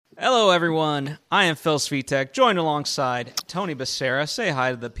Hello, everyone. I am Phil Svitek, joined alongside Tony Becerra. Say hi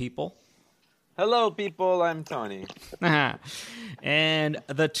to the people. Hello, people. I'm Tony. And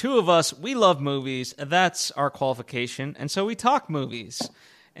the two of us, we love movies. That's our qualification. And so we talk movies.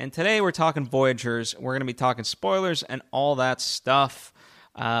 And today we're talking Voyagers. We're going to be talking spoilers and all that stuff.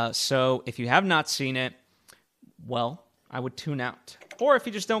 So if you have not seen it, well, I would tune out. Or if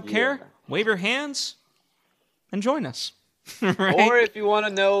you just don't care, wave your hands and join us. Right? Or if you want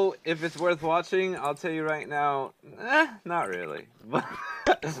to know if it's worth watching, I'll tell you right now, not really.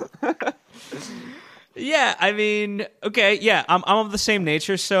 Yeah, I mean, okay, yeah, I'm of the same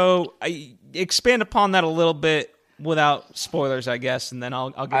nature, so I expand upon that a little bit without spoilers, I guess, and then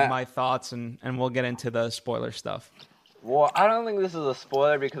I'll give my thoughts and we'll get into the spoiler stuff. Well, I don't think this is a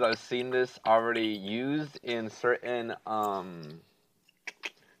spoiler because I've seen this already used in certain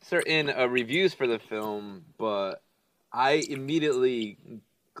reviews for the film, but I immediately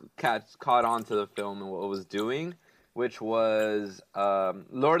caught on to the film and what it was doing, which was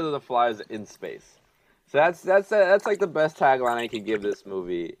Lord of the Flies in space. So that's like the best tagline I could give this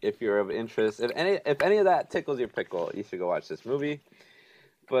movie. If you're of interest, if any of that tickles your pickle, you should go watch this movie.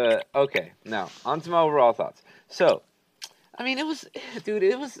 But okay, now on to my overall thoughts. So, I mean, it was.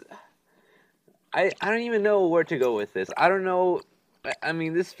 I don't even know where to go with this. I don't know. I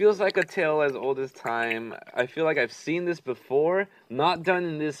mean, this feels like a tale as old as time. I feel like I've seen this before, not done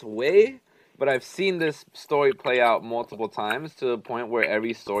in this way, but I've seen this story play out multiple times to the point where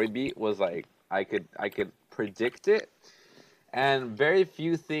every story beat was like I could predict it, and very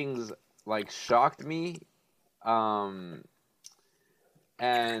few things like shocked me, and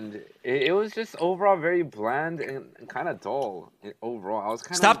it was just overall very bland and kind of dull. Overall, I was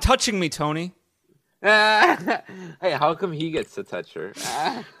kind of Stop touching me, Tony. Hey, how come he gets to touch her?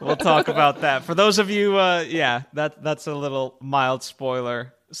 We'll talk about that. For those of you, that's a little mild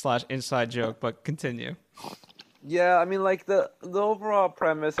spoiler / inside joke, but continue. Yeah, I mean, like, the overall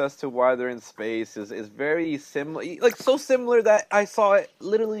premise as to why they're in space is very similar. Like, so similar that I saw it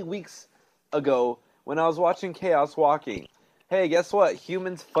literally weeks ago when I was watching Chaos Walking. Hey, guess what?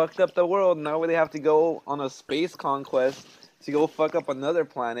 Humans fucked up the world. Now they have to go on a space conquest to go fuck up another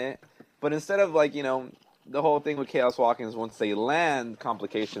planet. But instead of, like, you know, the whole thing with Chaos Walking is once they land,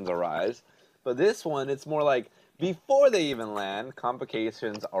 complications arise. But this one, it's more like before they even land,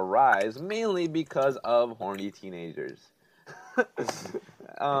 complications arise, mainly because of horny teenagers.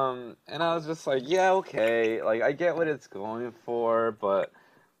 And I was just like, yeah, okay. Like, I get what it's going for, but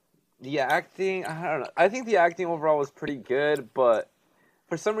the acting, I don't know. I think the acting overall was pretty good, but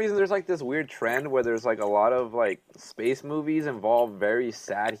for some reason, there's, like, this weird trend where there's, like, a lot of, like, space movies involve very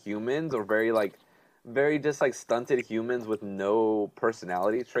sad humans or very just, like, stunted humans with no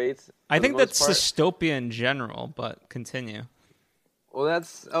personality traits. I think that's dystopia in general, but continue. Well,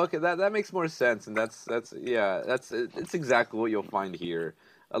 that's, okay, that makes more sense, and it's exactly what you'll find here.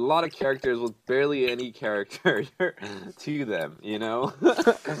 A lot of characters with barely any character to them, you know?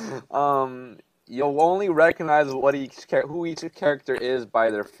 You'll only recognize who each character is by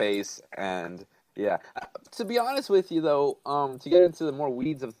their face, and yeah. To be honest with you, though, to get into the more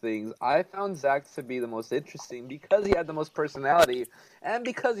weeds of things, I found Zach to be the most interesting because he had the most personality, and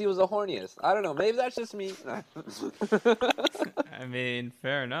because he was the horniest. I don't know, maybe that's just me. I mean,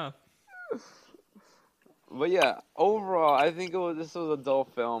 fair enough. But yeah, overall, I think this was a dull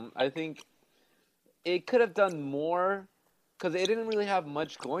film. I think it could have done more, because it didn't really have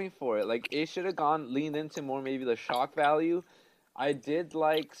much going for it. Like, it should have leaned into more maybe the shock value. I did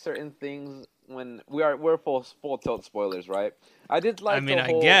like certain things when we're full tilt spoilers, right? I did like. I mean,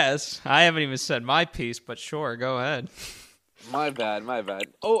 I guess I haven't even said my piece, but sure, go ahead. My bad.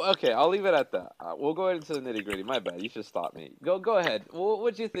 Oh, okay, I'll leave it at that. We'll go into the nitty gritty. My bad. You should stop me. Go ahead.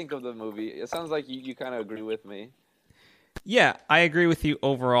 What'd you think of the movie? It sounds like you kind of agree with me. Yeah, I agree with you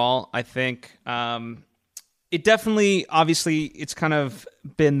overall. I think it definitely, obviously, it's kind of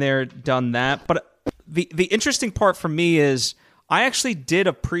been there, done that. But the interesting part for me is I actually did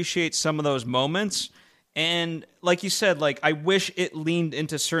appreciate some of those moments. And like you said, like, I wish it leaned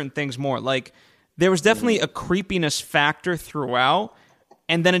into certain things more. Like, there was definitely a creepiness factor throughout,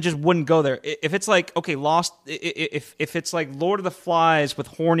 and then it just wouldn't go there. If it's like, okay, Lost, if it's like Lord of the Flies with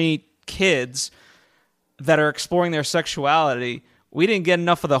horny kids that are exploring their sexuality, we didn't get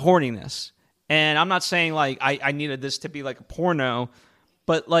enough of the horniness. And I'm not saying, like, I needed this to be like a porno,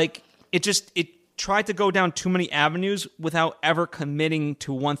 but, like, it tried to go down too many avenues without ever committing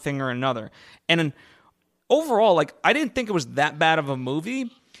to one thing or another. And overall, like, I didn't think it was that bad of a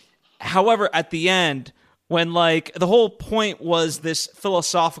movie. However, at the end, when, like, the whole point was this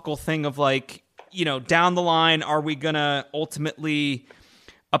philosophical thing of, like, you know, down the line, are we gonna ultimately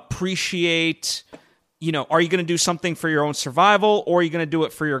appreciate, are you going to do something for your own survival, or are you going to do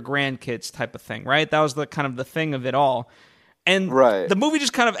it for your grandkids type of thing, right? That was the kind of the thing of it all. And the movie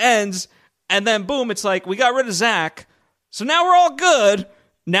just kind of ends, and then boom, it's like, we got rid of Zach, so now we're all good.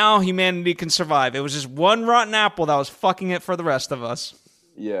 Now humanity can survive. It was just one rotten apple that was fucking it for the rest of us.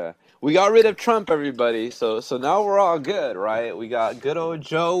 Yeah. We got rid of Trump, everybody, so now we're all good, right? We got good old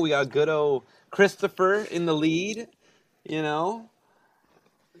Joe, we got good old Christopher in the lead, No.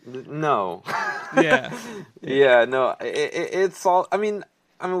 Yeah. Yeah, no, it's all, I mean,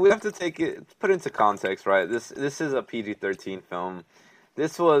 we have to put into context, right? This is a PG-13 film.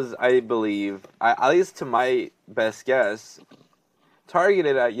 This was, I believe, at least to my best guess,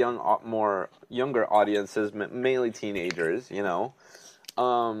 targeted at younger audiences, mainly teenagers,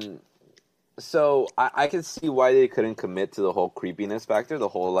 So I can see why they couldn't commit to the whole creepiness factor, the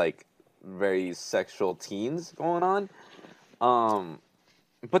whole, like, very sexual teens going on.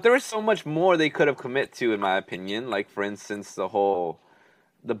 But there was so much more they could have commit to, in my opinion. Like, for instance, the whole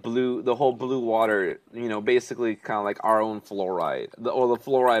blue water, basically kind of like our own fluoride, the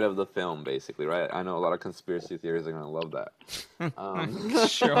fluoride of the film, basically, right? I know a lot of conspiracy theories are gonna love that.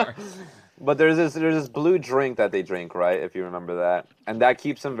 Sure. But there's this blue drink that they drink, right? If you remember that, and that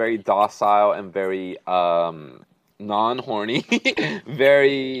keeps them very docile and very non-horny.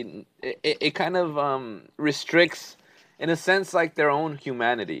 It kind of restricts, in a sense, like their own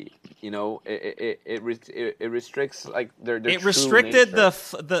humanity. It restricts like their it true restricted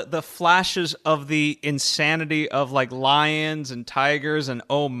nature. the flashes of the insanity of like lions and tigers and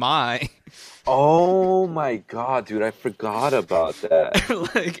oh my God, dude, I forgot about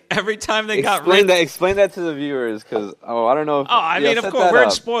that. like every time they explain that to the viewers, because I don't know if, I mean, of course we're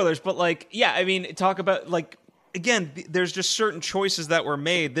in spoilers, but like, yeah, I mean, talk about, like, again, there's just certain choices that were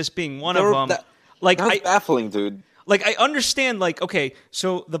made, this being one of them. That's baffling, dude. Like, I understand, like, okay,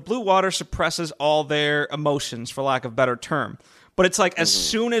 so the blue water suppresses all their emotions, for lack of a better term. But it's like, as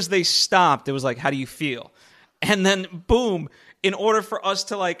soon as they stopped, it was like, how do you feel? And then, boom, in order for us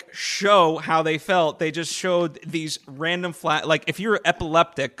to, like, show how they felt, they just showed these random like, if you're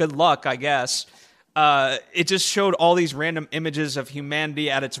epileptic, good luck, I guess. It just showed all these random images of humanity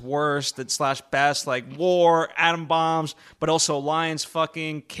at its worst, / best, like war, atom bombs, but also lions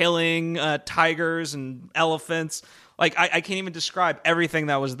fucking, killing, tigers and elephants. Like, I can't even describe everything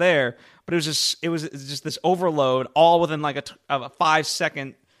that was there, but it was just this overload, all within like a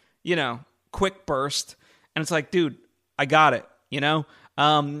 5-second, quick burst. And it's like, dude, I got it,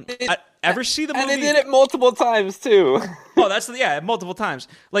 ever see the movie? And they did it multiple times too. Oh, multiple times.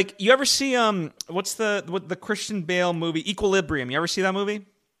 Like, you ever see what's the Christian Bale movie Equilibrium? You ever see that movie?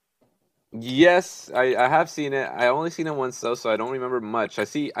 Yes, I have seen it. I only seen it once though, so I don't remember much.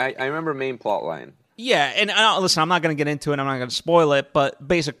 I remember main plot line. Yeah, and listen, I'm not going to get into it. I'm not going to spoil it, but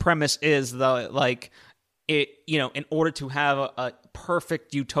basic premise is in order to have a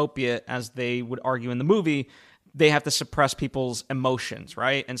perfect utopia, as they would argue in the movie, they have to suppress people's emotions,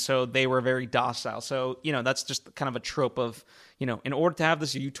 right? And so they were very docile. So, that's just kind of a trope of, in order to have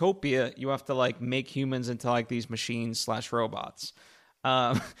this utopia, you have to, like, make humans into, like, these machines / robots.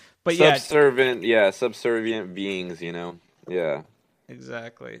 But subservient beings, Yeah.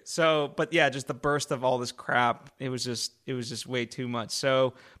 Exactly. So, but yeah, just the burst of all this crap, it was just way too much.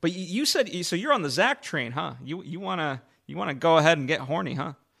 So, but you said, so you're on the Zach train, huh? You want to go ahead and get horny,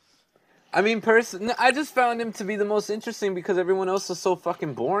 huh? I mean, I just found him to be the most interesting because everyone else was so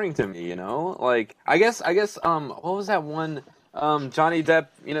fucking boring to me, Like, I guess, what was that one, Johnny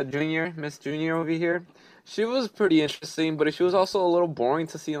Depp, Miss Junior over here? She was pretty interesting, but she was also a little boring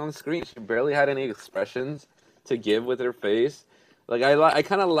to see on screen. She barely had any expressions to give with her face. Like, I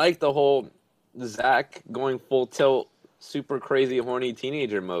kind of like the whole Zach going full tilt, super crazy, horny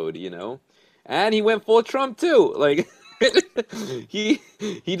teenager mode, And he went full Trump, too. Like, he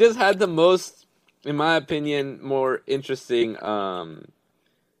just had the most, in my opinion, more interesting,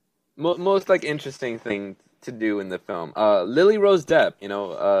 most, like, interesting thing to do in the film. Lily Rose Depp,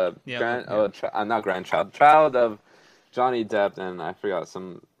 not grandchild, child of Johnny Depp, and I forgot,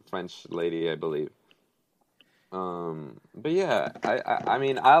 some French lady, I believe. But yeah, I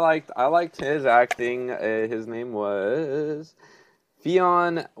mean, I liked his acting. His name was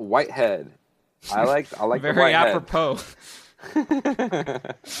Fionn Whitehead. I like very apropos. No,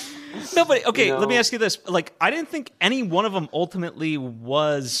 but okay, let me ask you this: like, I didn't think any one of them ultimately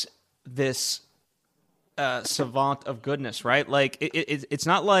was this savant of goodness, right? Like, it's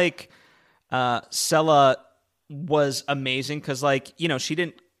not like Sella was amazing because, like, she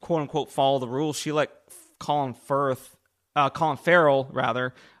didn't quote unquote follow the rules. She let Colin Farrell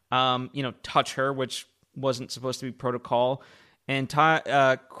rather, touch her, which wasn't supposed to be protocol.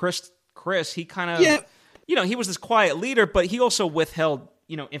 and Chris, he kind of, he was this quiet leader, but he also withheld,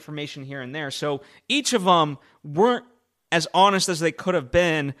 information here and there. So each of them weren't as honest as they could have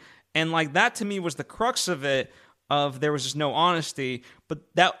been, and like that to me was the crux of it. Of there was just no honesty, but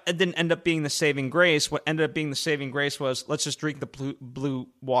that didn't end up being the saving grace. What ended up being the saving grace was let's just drink the blue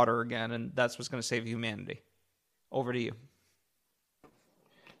water again, and that's what's going to save humanity. Over to you.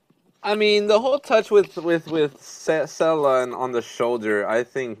 I mean, the whole touch with Sella and on the shoulder, I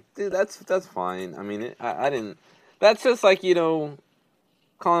think, dude, that's fine. I mean, I didn't. That's just like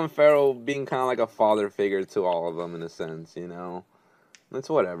Colin Farrell being kind of like a father figure to all of them in a sense. It's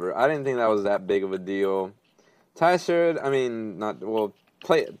whatever. I didn't think that was that big of a deal. Ty Sheridan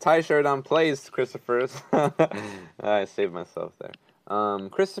plays Christopher. I saved myself there.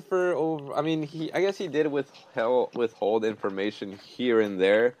 Christopher, I guess he did withhold information here and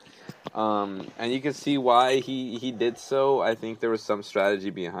there, and you can see why he did so. I think there was some strategy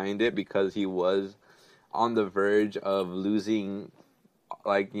behind it because he was on the verge of losing,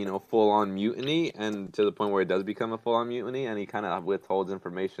 full-on mutiny, and to the point where it does become a full-on mutiny, and he kind of withholds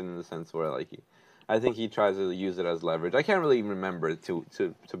information in the sense where, I think he tries to use it as leverage. I can't really remember, to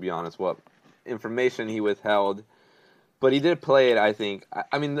be honest, what information he withheld. But he did play it, I think.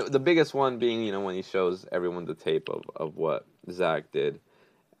 I mean, the biggest one being, when he shows everyone the tape of what Zach did.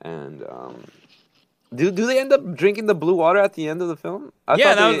 And do they end up drinking the blue water at the end of the film? I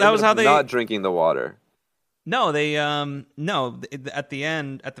thought that was how they... not drinking the water. No, they at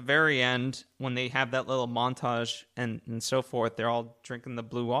the very end, when they have that little montage and so forth, they're all drinking the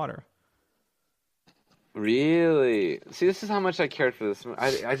blue water. Really? See, this is how much I cared for this.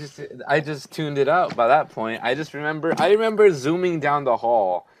 I just tuned it out by that point. I remember zooming down the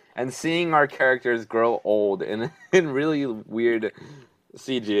hall and seeing our characters grow old in really weird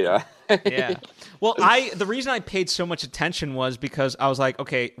CGI. Yeah. Well, the reason I paid so much attention was because I was like,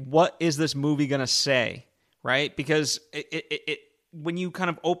 okay, what is this movie gonna say? Right? Because it when you kind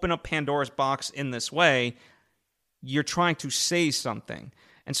of open up Pandora's box in this way, you're trying to say something.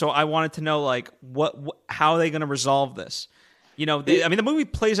 And so I wanted to know, how are they going to resolve this? The movie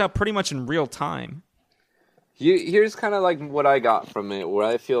plays out pretty much in real time. Here's kind of what I got from it, where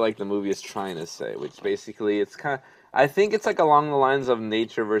I feel like the movie is trying to say, which basically I think it's along the lines of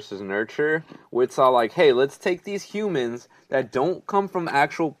nature versus nurture, where it's all like, hey, let's take these humans that don't come from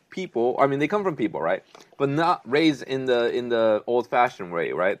actual people. I mean, they come from people, right? But not raised in the old-fashioned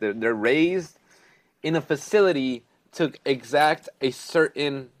way, right? They're raised in a facility to exact a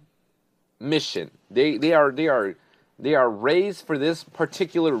certain mission. They are raised for this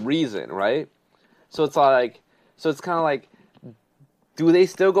particular reason, right? So it's kind of like, do they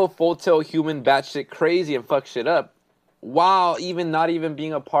still go full tilt human batshit crazy and fuck shit up, while not even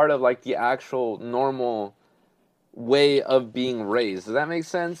being a part of the actual normal way of being raised? Does that make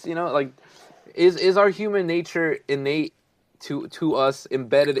sense? Is our human nature innate to us,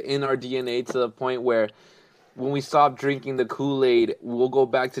 embedded in our DNA to the point where when we stop drinking the Kool-Aid, we'll go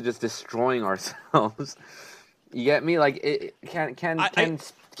back to just destroying ourselves? You get me?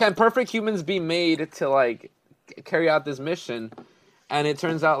 Can perfect humans be made to carry out this mission? And it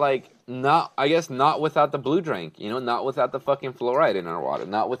turns out not without the blue drink, not without the fucking fluoride in our water,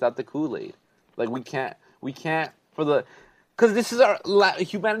 not without the Kool-Aid. We can't because this is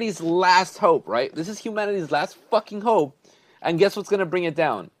humanity's last hope, right? This is humanity's last fucking hope. And guess what's gonna bring it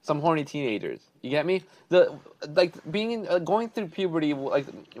down? Some horny teenagers. You get me? Going through puberty,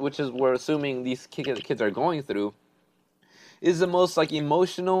 which is we're assuming these kids are going through, is the most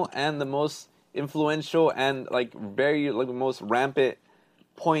emotional and the most influential and very most rampant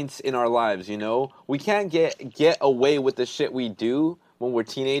points in our lives. We can't get away with the shit we do when we're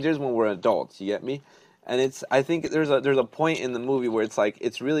teenagers, when we're adults. You get me? And I think there's a point in the movie where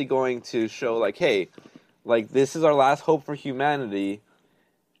it's really going to show hey. This is our last hope for humanity.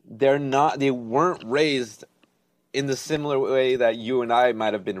 They weren't raised in the similar way that you and I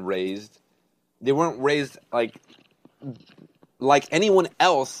might have been raised. They weren't raised like anyone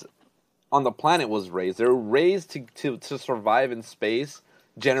else on the planet was raised. They were raised to survive in space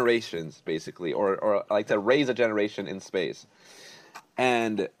generations, basically, or to raise a generation in space.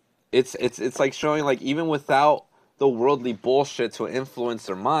 And it's showing even without the worldly bullshit to influence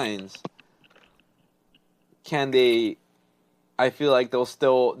their minds, I feel like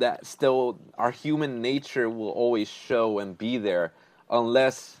our human nature will always show and be there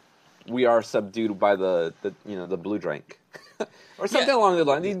unless we are subdued by the blue drink or something along the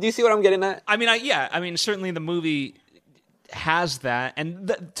line. Do you see what I'm getting at? I mean, certainly the movie has that,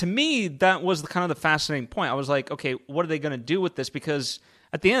 and to me that was kind of the fascinating point. I was like, okay, what are they going to do with this? Because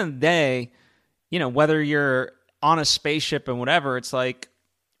at the end of the day, whether you're on a spaceship and whatever, it's like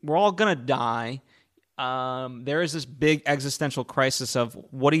we're all gonna die. There is this big existential crisis of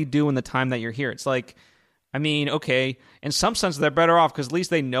what do you do in the time that you're here? It's like, I mean, okay, in some sense they're better off because at least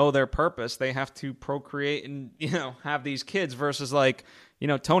they know their purpose. They have to procreate and, have these kids versus like,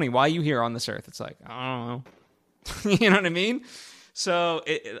 Tony, why are you here on this earth? It's like, I don't know. You know what I mean? So,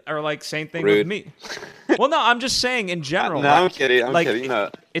 or like same thing Rude. with me. Well, no, I'm just saying in general. No, like, I'm kidding. I'm kidding.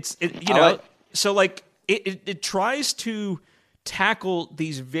 No. So like it tries to tackle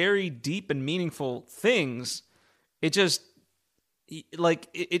these very deep and meaningful things. It just like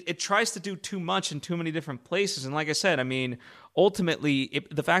it tries to do too much in too many different places. And like I said, I mean, ultimately,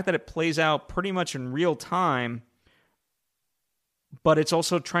 the fact that it plays out pretty much in real time, but it's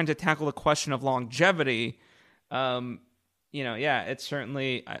also trying to tackle the question of longevity. It's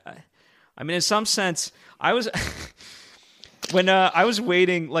certainly. I mean, in some sense, I was when I was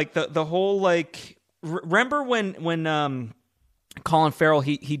waiting, like the whole like. Remember when Colin Farrell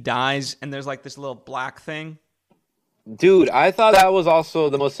he dies and there's like this little black thing. Dude, I thought that was also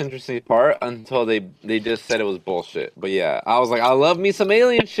the most interesting part until they just said it was bullshit. But yeah, I was like, I love me some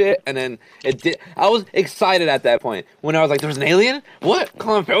alien shit, and then it did. I was excited at that point when I was like, "There's an alien? What?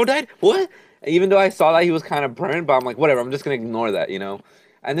 Colin Farrell died? What?" Even though I saw that he was kind of burned, but I'm like, whatever. I'm just gonna ignore that, And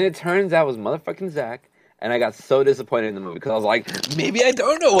then it turns out it was motherfucking Zach, and I got so disappointed in the movie because I was like, maybe I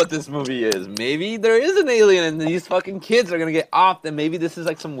don't know what this movie is. Maybe there is an alien, and these fucking kids are gonna get off. And maybe this is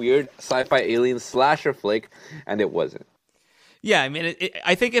like some weird sci-fi alien slasher flick, and it wasn't. Yeah, I mean,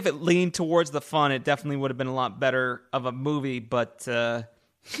 I think if it leaned towards the fun, it definitely would have been a lot better of a movie. But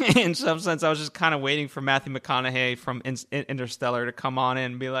in some sense, I was just kind of waiting for Matthew McConaughey from Interstellar to come on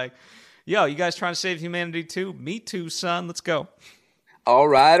in and be like, "Yo, you guys trying to save humanity too? Me too, son. Let's go." All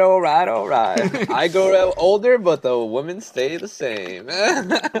right. I grow older, but the women stay the same.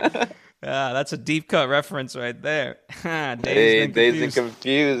 That's a deep cut reference right there. Dazed and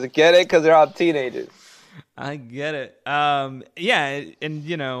confused. Get it? Because they're all teenagers. I get it.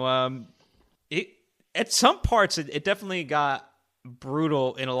 It at some parts it definitely got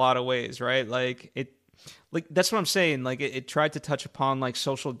brutal in a lot of ways, right? Like that's what I'm saying. Like it tried to touch upon like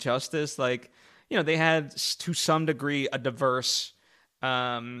social justice. Like they had to some degree a diverse,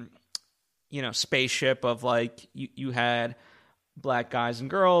 spaceship of like you had black guys and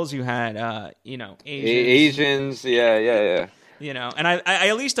girls, you had Asians, yeah. And I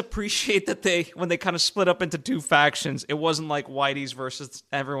at least appreciate that when they kind of split up into two factions, it wasn't like Whitey's versus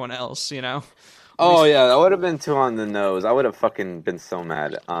everyone else, Oh yeah, that would have been too on the nose. I would have fucking been so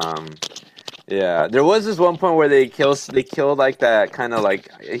mad. Yeah, there was this one point where they killed like that kind of like,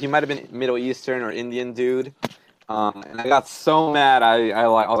 he might have been Middle Eastern or Indian dude. And I got so mad, I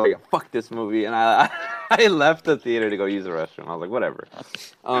was like, fuck this movie, and I left the theater to go use the restroom. I was like, whatever.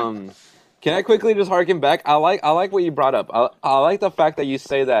 Can I quickly just harken back? I like what you brought up. I like the fact that you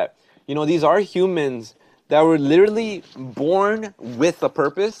say that, these are humans that were literally born with a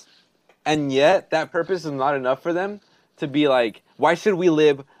purpose, and yet that purpose is not enough for them to be like, why should we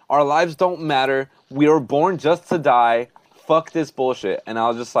live? Our lives don't matter. We were born just to die. Fuck this bullshit. And I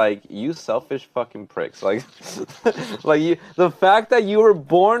was just like, you selfish fucking pricks. Like, the fact that you were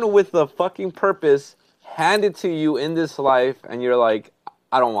born with a fucking purpose handed to you in this life, and you're like,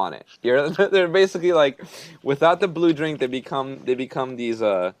 I don't want it. They're basically like, without the blue drink, they become these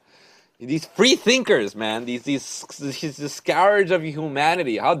free thinkers, man. These scourge of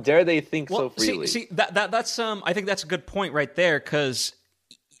humanity. How dare they think so freely? See that's I think that's a good point right there, because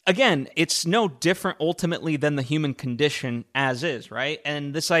again, it's no different ultimately than the human condition as is, right?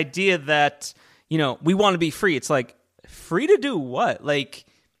 And this idea that we want to be free. It's like, free to do what? Like,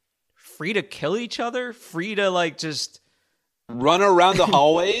 free to kill each other? Free to like just run around the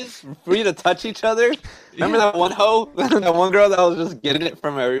hallways, free to touch each other. Remember that one hoe, that one girl that was just getting it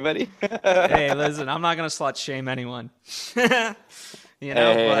from everybody? Hey, listen, I'm not gonna slut shame anyone.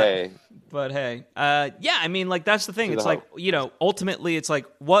 Hey. But hey, I mean, like that's the thing. It's like ultimately, it's like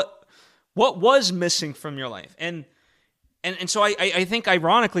what was missing from your life, and so I think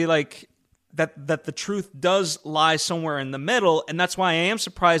ironically, like that the truth does lie somewhere in the middle, and that's why I am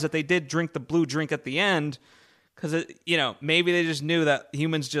surprised that they did drink the blue drink at the end. Because, maybe they just knew that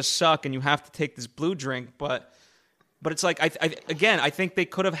humans just suck and you have to take this blue drink. But it's like, I think they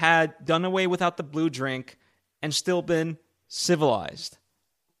could have done away without the blue drink and still been civilized.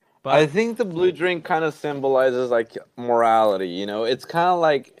 But I think the blue drink kind of symbolizes, like, morality, It's kind of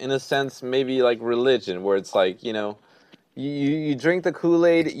like, in a sense, maybe like religion, where it's like, you drink the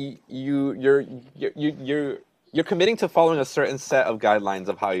Kool-Aid, you're committing to following a certain set of guidelines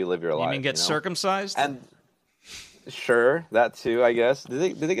of how you live your life. You mean get circumcised? And Sure, that too. I guess.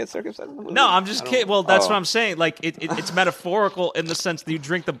 Did they get circumcised in the movie? No, I'm just I kidding. don't. Well, that's what Oh. I'm saying. Like it's metaphorical in the sense that you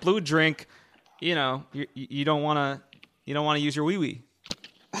drink the blue drink, you don't want to use your wee wee.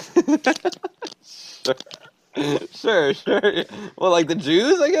 Sure. Well, like the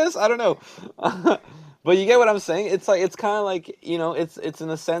Jews, I guess. I don't know. But you get what I'm saying. It's like it's kind of like it's in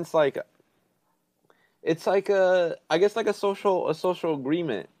a sense like it's like a I guess like a social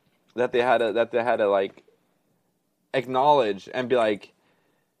agreement that they had to like acknowledge and be like,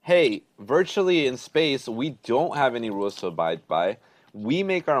 hey, virtually in space, we don't have any rules to abide by. We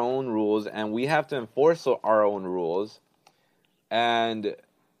make our own rules, and we have to enforce our own rules. And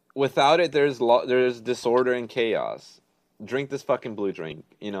without it, there's disorder and chaos. Drink this fucking blue drink,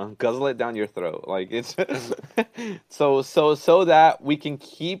 guzzle it down your throat. Like it's so that we can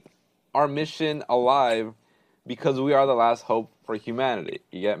keep our mission alive, because we are the last hope for humanity.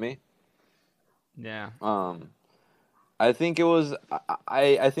 You get me? Yeah. I think it was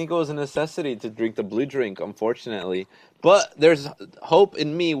I think it was a necessity to drink the blue drink, unfortunately. But there's hope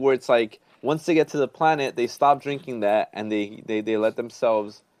in me where it's like once they get to the planet, they stop drinking that and they let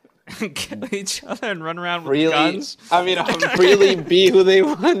themselves Kill each other and run around with freely. guns. I mean, freely be who they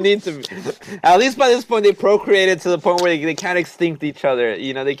need to be. At least by this point, they procreated to the point where they can't extinct each other.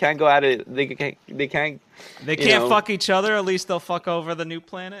 They can't go at it. They can't. They can't fuck each other. At least they'll fuck over the new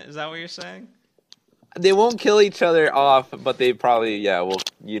planet. Is that what you're saying? They won't kill each other off, but they probably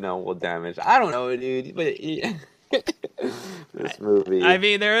will damage. I don't know, dude. But this movie. I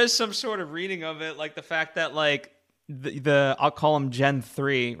mean, there is some sort of reading of it, like the fact that like the I'll call them Gen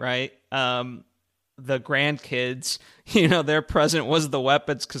 3, right? The grandkids, their present was the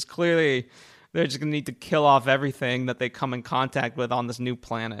weapons, because clearly they're just gonna need to kill off everything that they come in contact with on this new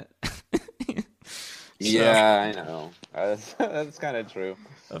planet. Yeah, I know. That's kind of true.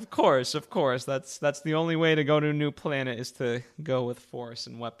 Of course. That's the only way to go to a new planet, is to go with force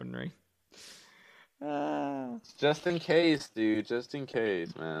and weaponry. Just in case, dude. Just in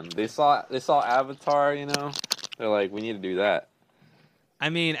case, man. They saw Avatar. They're like, we need to do that. I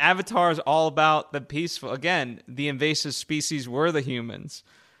mean, Avatar is all about the peaceful. Again, the invasive species were the humans,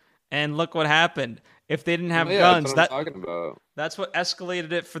 and look what happened. If they didn't have guns, that's what I'm talking about. That's what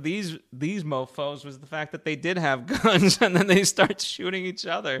escalated it for these mofos, was the fact that they did have guns, and then they start shooting each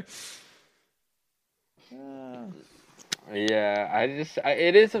other. Yeah,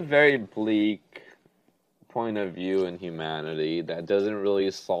 it is a very bleak point of view in humanity that doesn't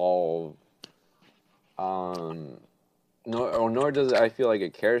really solve, nor does I feel like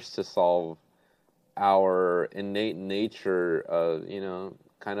it cares to solve our innate nature of,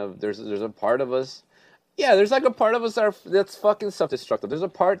 kind of, there's a part of us. Yeah, there's like a part of us that's fucking self-destructive. There's a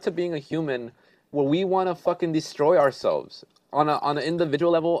part to being a human where we want to fucking destroy ourselves on an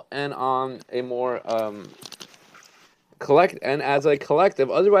individual level and on a more as a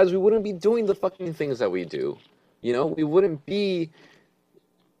collective. Otherwise, we wouldn't be doing the fucking things that we do. We wouldn't be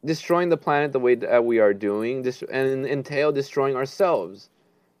destroying the planet the way that we are doing, and entail destroying ourselves.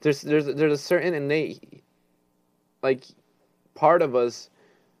 There's a certain innate like part of us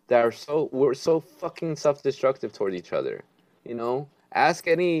that we're so fucking self-destructive toward each other. Ask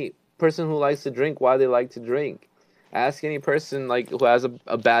any person who likes to drink why they like to drink. Ask any person like who has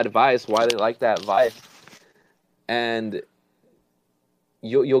a bad vice why they like that vice, and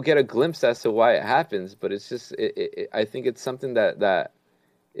you'll get a glimpse as to why it happens. But it's just I think it's something that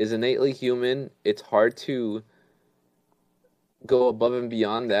is innately human. It's hard to go above and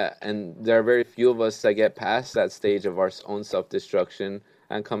beyond that, and there are very few of us that get past that stage of our own self-destruction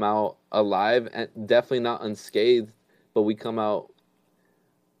and come out alive, and definitely not unscathed, but we come out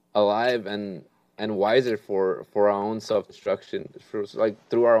alive and wiser for our own self-destruction,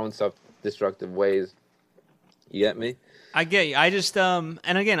 through our own self-destructive ways. You get me? I get you. I just and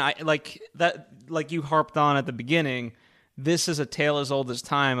again, I like that, like you harped on at the beginning. This is a tale as old as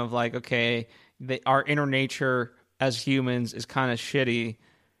time of like, okay, our inner nature as humans is kind of shitty.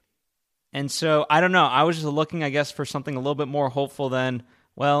 And so, I don't know. I was just looking, I guess, for something a little bit more hopeful than,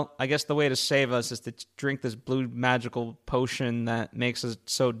 well, I guess the way to save us is to drink this blue magical potion that makes us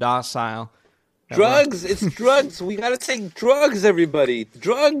so docile. Drugs! It's drugs! We gotta take drugs, everybody!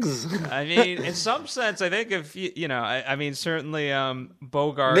 Drugs! I mean, in some sense, I think if, I mean, certainly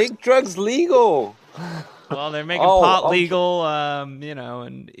Bogart... Make drugs legal! Well, they're making pot legal, and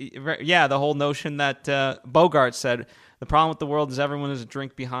yeah, the whole notion that Bogart said, the problem with the world is everyone is a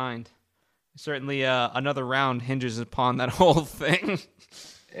drink behind. Certainly another round hinges upon that whole thing.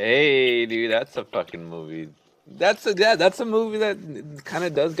 Hey, dude, that's a fucking movie. That's a movie that kind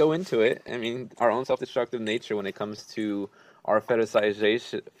of does go into it. I mean, our own self-destructive nature when it comes to our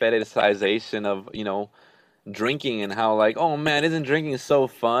fetishization of, drinking and how like, oh man, isn't drinking so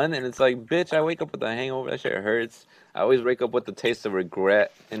fun? And it's like, bitch, I wake up with a hangover. That shit hurts. I always wake up with the taste of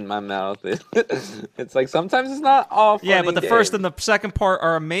regret in my mouth. It's like sometimes it's not all fun Yeah, but and the first and games. the second part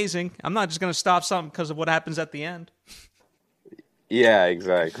are amazing. I'm not just going to stop something because of what happens at the end. Yeah,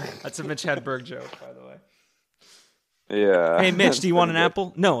 exactly. That's a Mitch Hedberg joke, by the way. Yeah, Hey, Mitch, that's do you want pretty an good.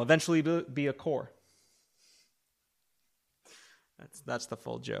 apple? No, eventually be a core. That's the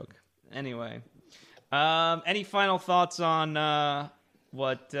full joke. Anyway, any final thoughts on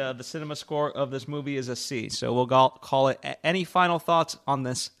what the cinema score of this movie is? A C. So we'll call it. Any final thoughts on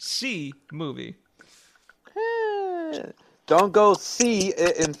this C movie? Don't go see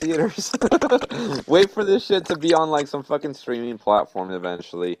it in theaters. Wait for this shit to be on like some fucking streaming platform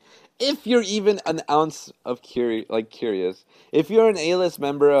eventually. If you're even an ounce of curious, if you're an A-list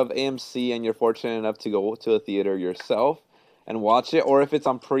member of AMC and you're fortunate enough to go to a theater yourself and watch it, or if it's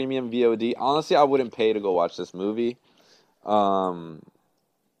on premium VOD, honestly, I wouldn't pay to go watch this movie. Um,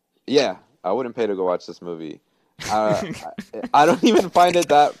 yeah, I wouldn't pay to go watch this movie. I don't even find it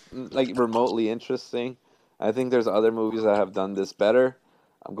that like remotely interesting. I think there's other movies that have done this better.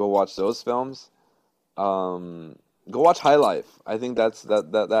 Go watch those films. Go watch High Life. I think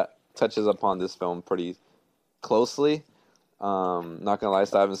that touches upon this film pretty closely. Not gonna lie, I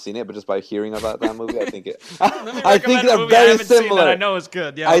still haven't seen it, but just by hearing about that movie, I think it. Let me I think recommend a they're movie I very haven't seen that I similar. know is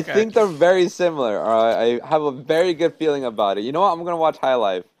good. Yeah, I okay. think they're very similar. I have a very good feeling about it. You know what? I'm gonna watch High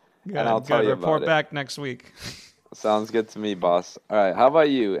Life, and I'll Good, tell good. you about Report it. back next week. Sounds good to me, boss. All right, how about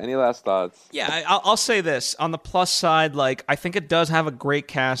you? Any last thoughts? Yeah, I'll say this on the plus side. Like, I think it does have a great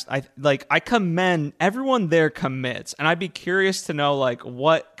cast. I commend everyone there commits, and I'd be curious to know like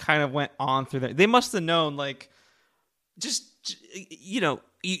what kind of went on through there. They must have known like just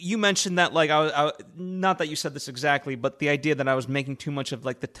you mentioned that like not that you said this exactly, but the idea that I was making too much of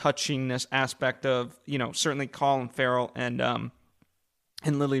like the touchingness aspect of certainly Colin Farrell and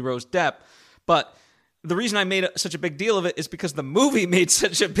Lily Rose Depp, but the reason I made such a big deal of it is because the movie made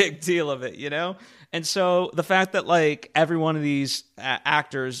such a big deal of it, And so the fact that like every one of these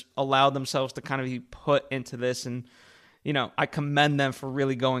actors allowed themselves to kind of be put into this, and I commend them for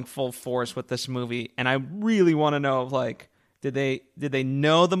really going full force with this movie. And I really want to know like did they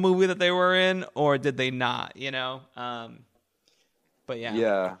know the movie that they were in or did they not, But yeah,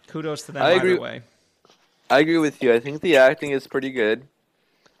 Yeah, kudos to them I either agree. way. I agree with you. I think the acting is pretty good.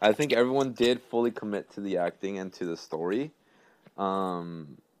 I think everyone did fully commit to the acting and to the story.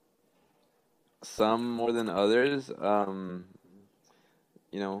 Um, some more than others.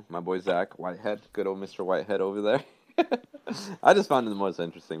 My boy Zach Whitehead, good old Mr. Whitehead over there. I just found it the most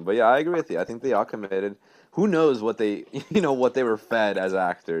interesting. But yeah, I agree with you. I think they all committed. Who knows what they, what they were fed as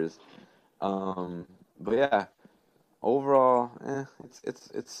actors. But yeah, overall,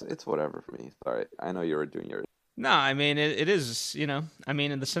 it's whatever for me. Sorry, I know you were doing yours. No, I mean it is.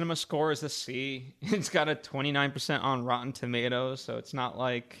 The cinema score is a C. It's got a 29% on Rotten Tomatoes, so it's not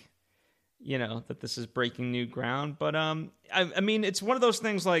like that this is breaking new ground. But I mean, it's one of those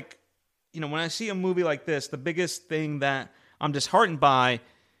things like when I see a movie like this, the biggest thing that I'm disheartened by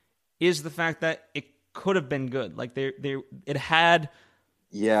is the fact that it could have been good. Like it had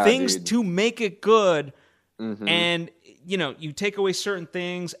Yeah, things dude. to make it good. Mm-hmm. And you take away certain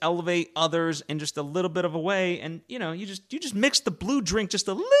things, elevate others in just a little bit of a way, and you just mix the blue drink just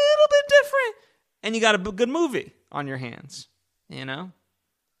a little bit different, and you got a good movie on your hands.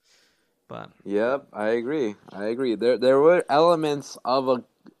 But Yep, I agree. I agree. There were elements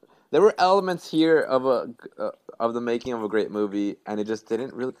here of the making of a great movie, and it just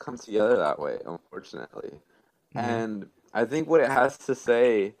didn't really come together that way, unfortunately. yeah, And I think what it has to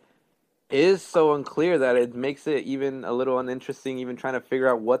say is so unclear that it makes it even a little uninteresting, even trying to figure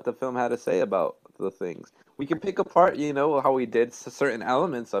out what the film had to say about the things. We can pick apart, how we did certain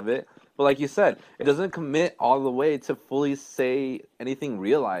elements of it, but like you said, it doesn't commit all the way to fully say anything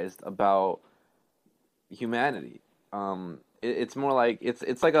realized about humanity. It's more like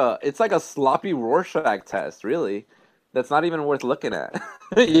it's like a sloppy Rorschach test, really. That's not even worth looking at.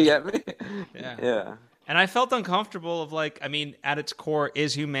 You get me? yeah. Yeah. And I felt uncomfortable of like, I mean, at its core,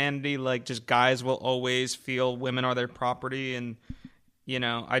 is humanity like just guys will always feel women are their property? And,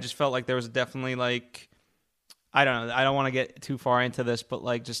 I just felt like there was definitely like, I don't know, I don't want to get too far into this, but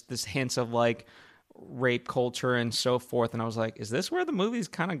like just this hints of like rape culture and so forth. And I was like, is this where the movie's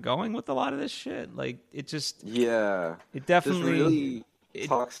kind of going with a lot of this shit? Like, Yeah. it Just definitely, really it,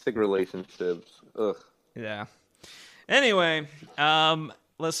 toxic relationships. Ugh. yeah. Anyway,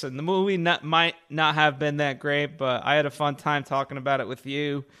 listen, the movie might not have been that great, but I had a fun time talking about it with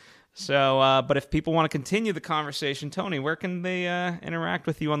you. So, but if people want to continue the conversation, Tony, where can they interact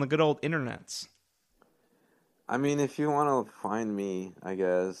with you on the good old internets? I mean, if you want to find me, I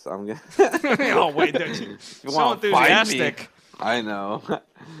guess I'm gonna. Oh wait, don't you? If you So want to find me, enthusiastic. I know.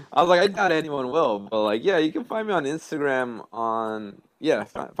 I was like, I doubt anyone will, but like, yeah, you can find me on Instagram.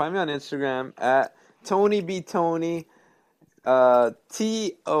 Find me on Instagram at Tony B Tony.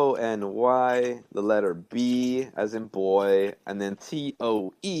 Tony, the letter B as in boy, and then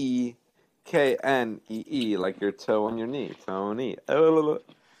Toeknee, like your toe on your knee. Tony.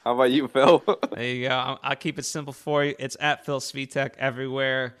 How about you, Phil? There you go. I'll keep it simple for you. It's at Phil Svitek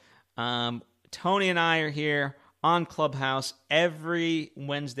everywhere. Tony and I are here on Clubhouse every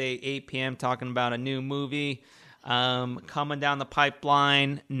Wednesday, 8 p.m., talking about a new movie coming down the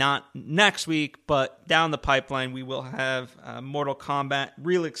pipeline. Not next week, but down the pipeline, we will have Mortal Kombat.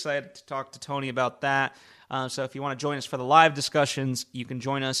 Really excited to talk to Tony about that. So if you want to join us for the live discussions, you can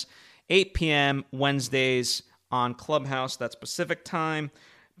join us 8 p.m. Wednesdays on Clubhouse. That's Pacific time.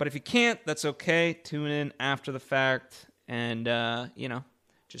 But if you can't, that's okay. Tune in after the fact and,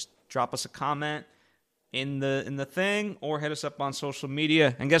 just drop us a comment in the thing or hit us up on social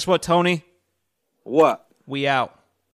media. And guess what, Tony? What? We out.